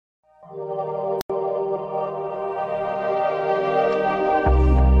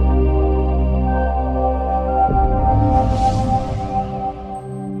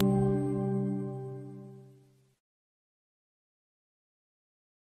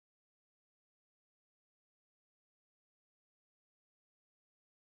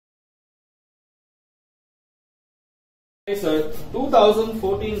Sir,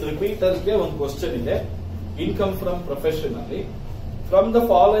 2014 repeaters ಗೆ ಒಂದು question ಇದೆ. Income from profession ಅಲ್ಲಿ. From the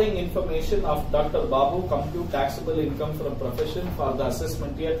following information of Dr. Babu, compute taxable income from profession for the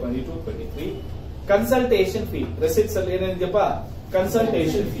assessment year 22-23. Consultation fee. Receipts ಅಲ್ಲಿ ಏನೇನಿದೆಯಪ್ಪ?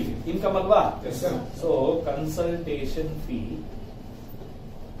 Consultation fee. Income ಅಲ್ವಾ? Yes, sir. So consultation fee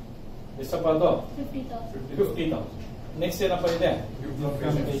ಎಷ್ಟಪ್ಪ ಅದು? 50,000. Next ಏನಪ್ಪ ಇದೆ?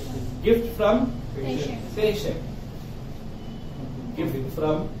 Gift from patient. Gift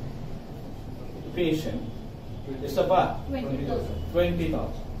from patient ಎಷ್ಟಪ್ಪ?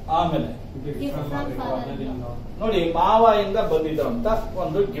 20,000. ಆಮೇಲೆ ನೋಡಿ ಮಾವಯಿಂದ ಬಂದಿದ್ದಂತ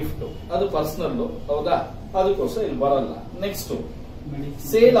ಒಂದು ಗಿಫ್ಟ್, ಅದು ಪರ್ಸನಲ್, ಹೌದಾ? ಅದಕ್ಕೋಸ್ಕರ ಇಲ್ಲಿ ಬರಲ್ಲ. Next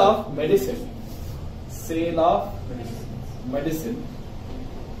sale of medicine. Sale of medicine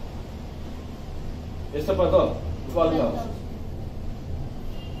ಎಷ್ಟಪ್ಪ ಅದು? 12,000.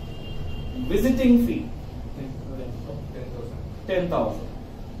 Visiting fee 10,000.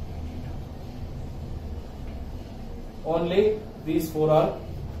 Only these four are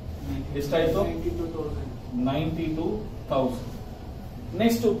ಎಷ್ಟಾಯ್ತು? 92,000.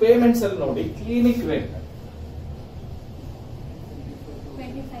 ನೆಕ್ಸ್ಟ್ ಪೇಮೆಂಟ್ಸ್ ಅಲ್ಲಿ ನೋಡಿ, clinic rent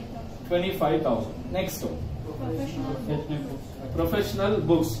 25,000. Next professional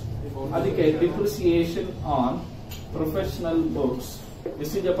books, ಅದಕ್ಕೆ depreciation on professional books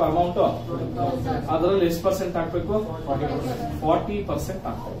ಎಷ್ಟಿದೆಯಪ್ಪ amount? ಅದರಲ್ಲಿ ಎಷ್ಟು ಪರ್ಸೆಂಟ್ ಹಾಕ್ಬೇಕು? 40%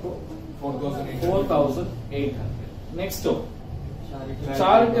 ಹಾಕ್ಬೇಕು. 4,800. ನೆಕ್ಸ್ಟ್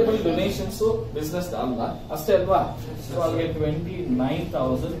ಚಾರಿಟಬಲ್ ಡೊನೇಷನ್ಸ್ ಬಿಸ್ನೆಸ್ ಅಲ್ಲ ಅಷ್ಟೇ ಅಲ್ವಾ? ಸೊ ಅಲ್ಲಿಗೆ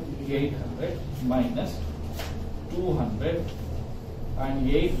 29,800 ಮೈನಸ್ 200 and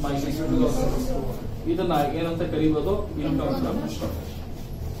 8 minus 2,000. ಇದನ್ನ ಏನಂತ ಕರೀಬಹುದು? Income from profession.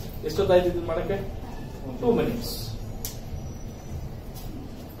 ಎಷ್ಟೊತ್ತಾಯ್ತು ಇದನ್ನ ಮಾಡಕ್ಕೆ? 2 minutes.